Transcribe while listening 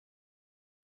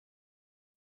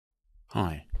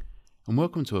Hi, and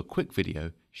welcome to a quick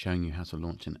video showing you how to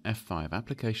launch an F5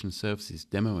 Application Services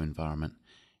demo environment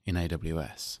in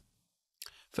AWS.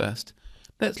 First,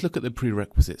 let's look at the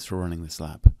prerequisites for running this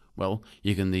lab. Well,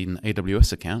 you're going to need an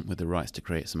AWS account with the rights to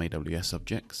create some AWS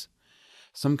objects,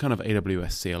 some kind of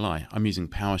AWS CLI. I'm using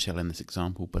PowerShell in this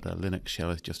example, but a Linux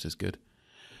shell is just as good.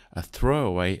 A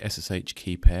throwaway SSH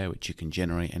key pair, which you can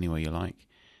generate any way you like,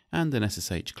 and an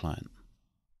SSH client.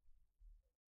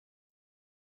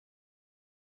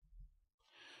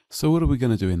 So what are we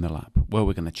going to do in the lab? Well,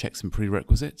 we're going to check some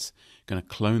prerequisites, going to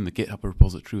clone the GitHub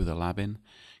repository with a lab in,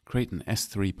 create an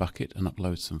S3 bucket and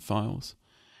upload some files,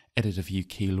 edit a few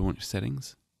key launch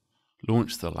settings,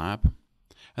 launch the lab,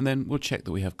 and then we'll check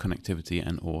that we have connectivity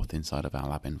and auth inside of our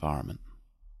lab environment.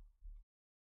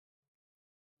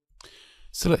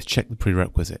 So let's check the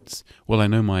prerequisites. Well, I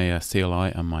know my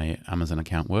CLI and my Amazon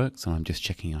account works, and I'm just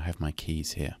checking I have my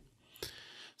keys here.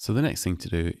 So the next thing to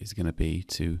do is going to be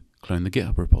to clone the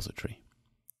GitHub repository.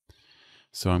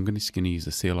 So I'm just going to use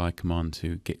the CLI command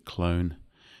to git clone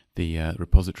the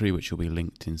repository, which will be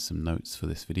linked in some notes for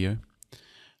this video.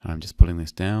 And I'm just pulling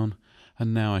this down,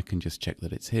 and now I can just check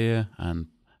that it's here and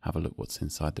have a look what's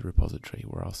inside the repository,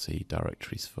 where I'll see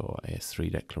directories for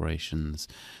AS3 declarations,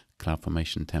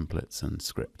 CloudFormation templates, and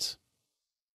scripts.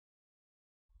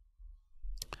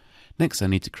 Next, I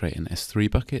need to create an S3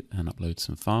 bucket and upload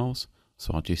some files.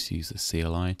 So I'll just use the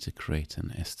CLI to create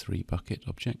an S3 bucket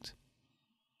object.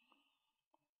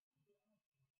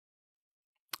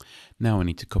 Now I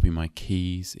need to copy my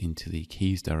keys into the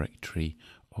keys directory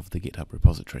of the GitHub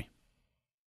repository.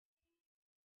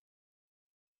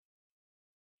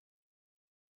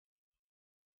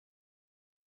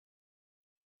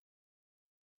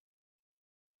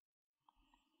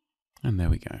 And there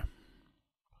we go.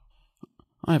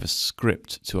 I have a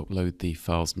script to upload the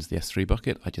files into the S3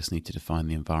 bucket. I just need to define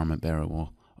the environment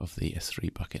variable of the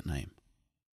S3 bucket name.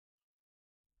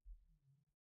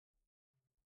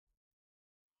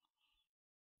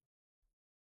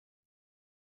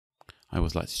 I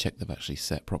always like to check they've actually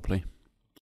set properly.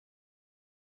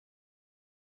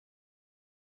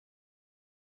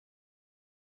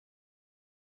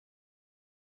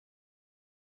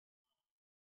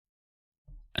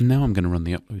 And now I'm going to run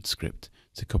the upload script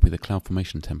to copy the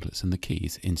CloudFormation templates and the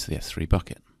keys into the S3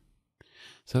 bucket.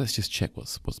 So let's just check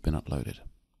what's been uploaded.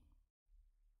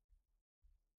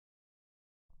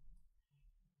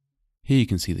 Here you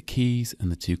can see the keys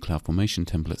and the two CloudFormation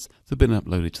templates that have been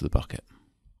uploaded to the bucket.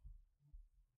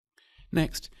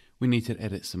 Next, we need to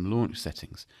edit some launch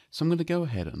settings. So I'm going to go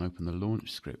ahead and open the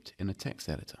launch script in a text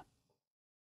editor.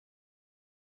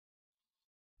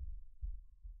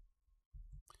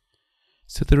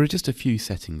 So there are just a few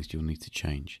settings you'll need to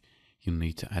change. You'll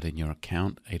need to add in your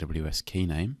account AWS key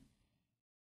name,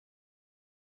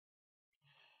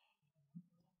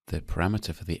 the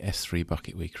parameter for the S3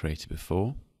 bucket we created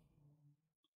before,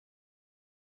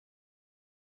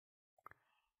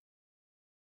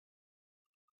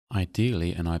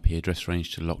 ideally an IP address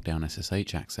range to lock down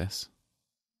SSH access,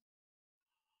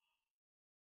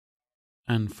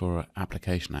 and for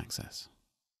application access.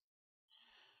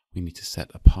 We need to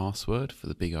set a password for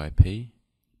the big IP. You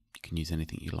can use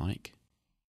anything you like.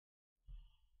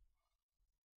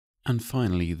 And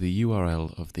finally, the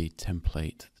URL of the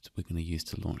template that we're going to use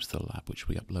to launch the lab, which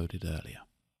we uploaded earlier.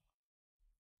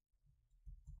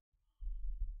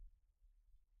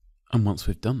 And once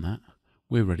we've done that,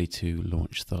 we're ready to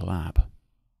launch the lab.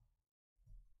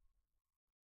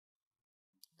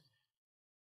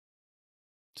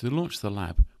 To launch the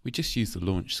lab, we just use the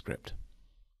launch script.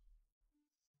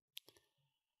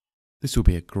 This will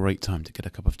be a great time to get a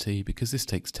cup of tea because this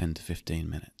takes 10 to 15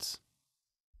 minutes.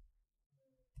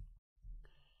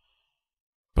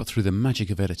 But through the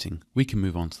magic of editing, we can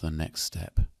move on to the next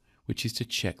step, which is to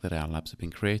check that our labs have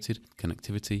been created,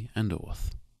 connectivity and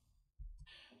auth.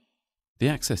 The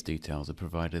access details are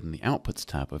provided in the Outputs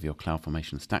tab of your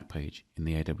CloudFormation stack page in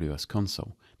the AWS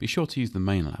console. Be sure to use the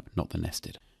main lab, not the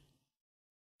nested.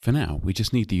 For now, we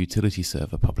just need the utility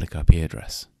server public IP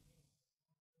address.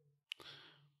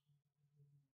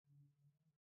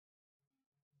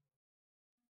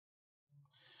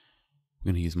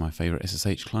 I'm going to use my favorite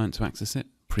SSH client to access it,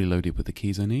 preloaded with the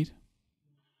keys I need.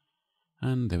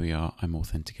 And there we are, I'm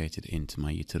authenticated into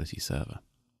my utility server.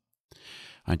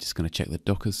 I'm just going to check that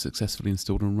Docker's successfully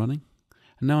installed and running.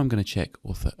 And now I'm going to check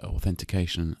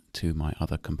authentication to my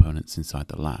other components inside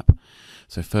the lab.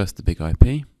 So first the big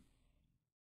IP.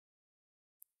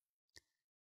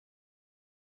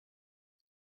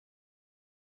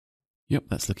 Yep,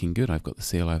 that's looking good. I've got the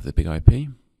CLI of the big IP.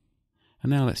 And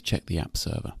now let's check the app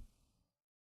server.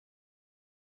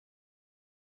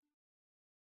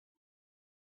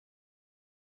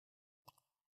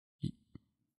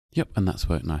 Yep, and that's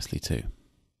worked nicely too.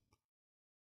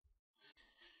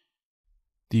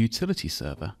 The utility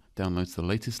server downloads the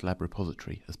latest lab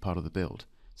repository as part of the build,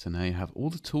 so now you have all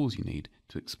the tools you need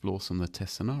to explore some of the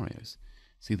test scenarios.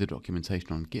 See the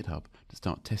documentation on GitHub to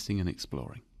start testing and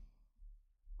exploring.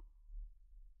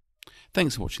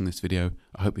 Thanks for watching this video.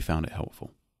 I hope you found it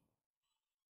helpful.